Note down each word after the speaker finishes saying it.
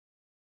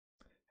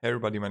Hey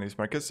everybody, my name is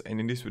Marcus, and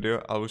in this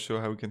video I will show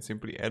how we can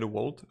simply add a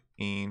vault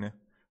in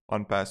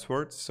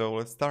 1Password. So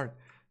let's start.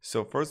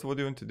 So first, what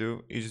you want to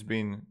do is just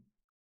be in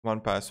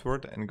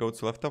 1Password and go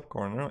to left top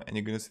corner, and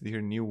you're gonna see here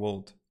new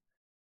vault.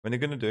 When you're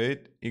gonna do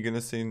it, you're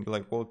gonna see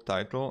like vault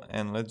title,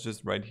 and let's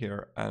just write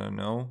here, I don't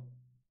know,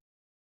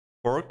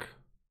 fork,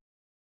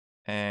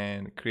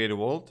 and create a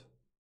vault.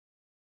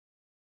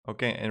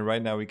 Okay, and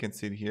right now we can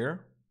see it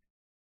here.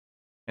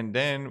 And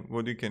then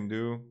what you can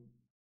do,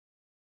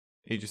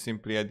 you just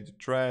simply add it to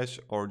trash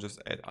or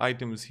just add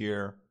items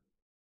here,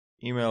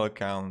 email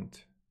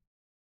account,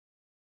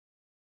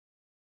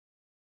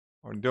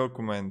 or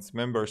documents,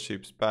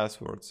 memberships,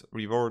 passwords,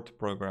 reward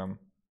program,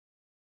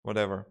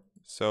 whatever.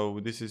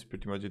 So this is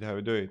pretty much it how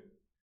we do it.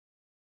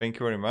 Thank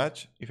you very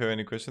much. If you have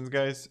any questions,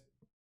 guys,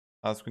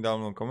 ask me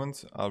down in the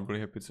comments. I'll be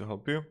really happy to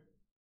help you.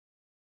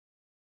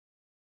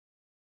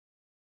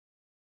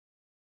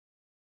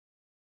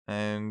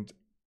 And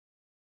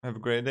have a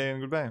great day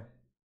and goodbye.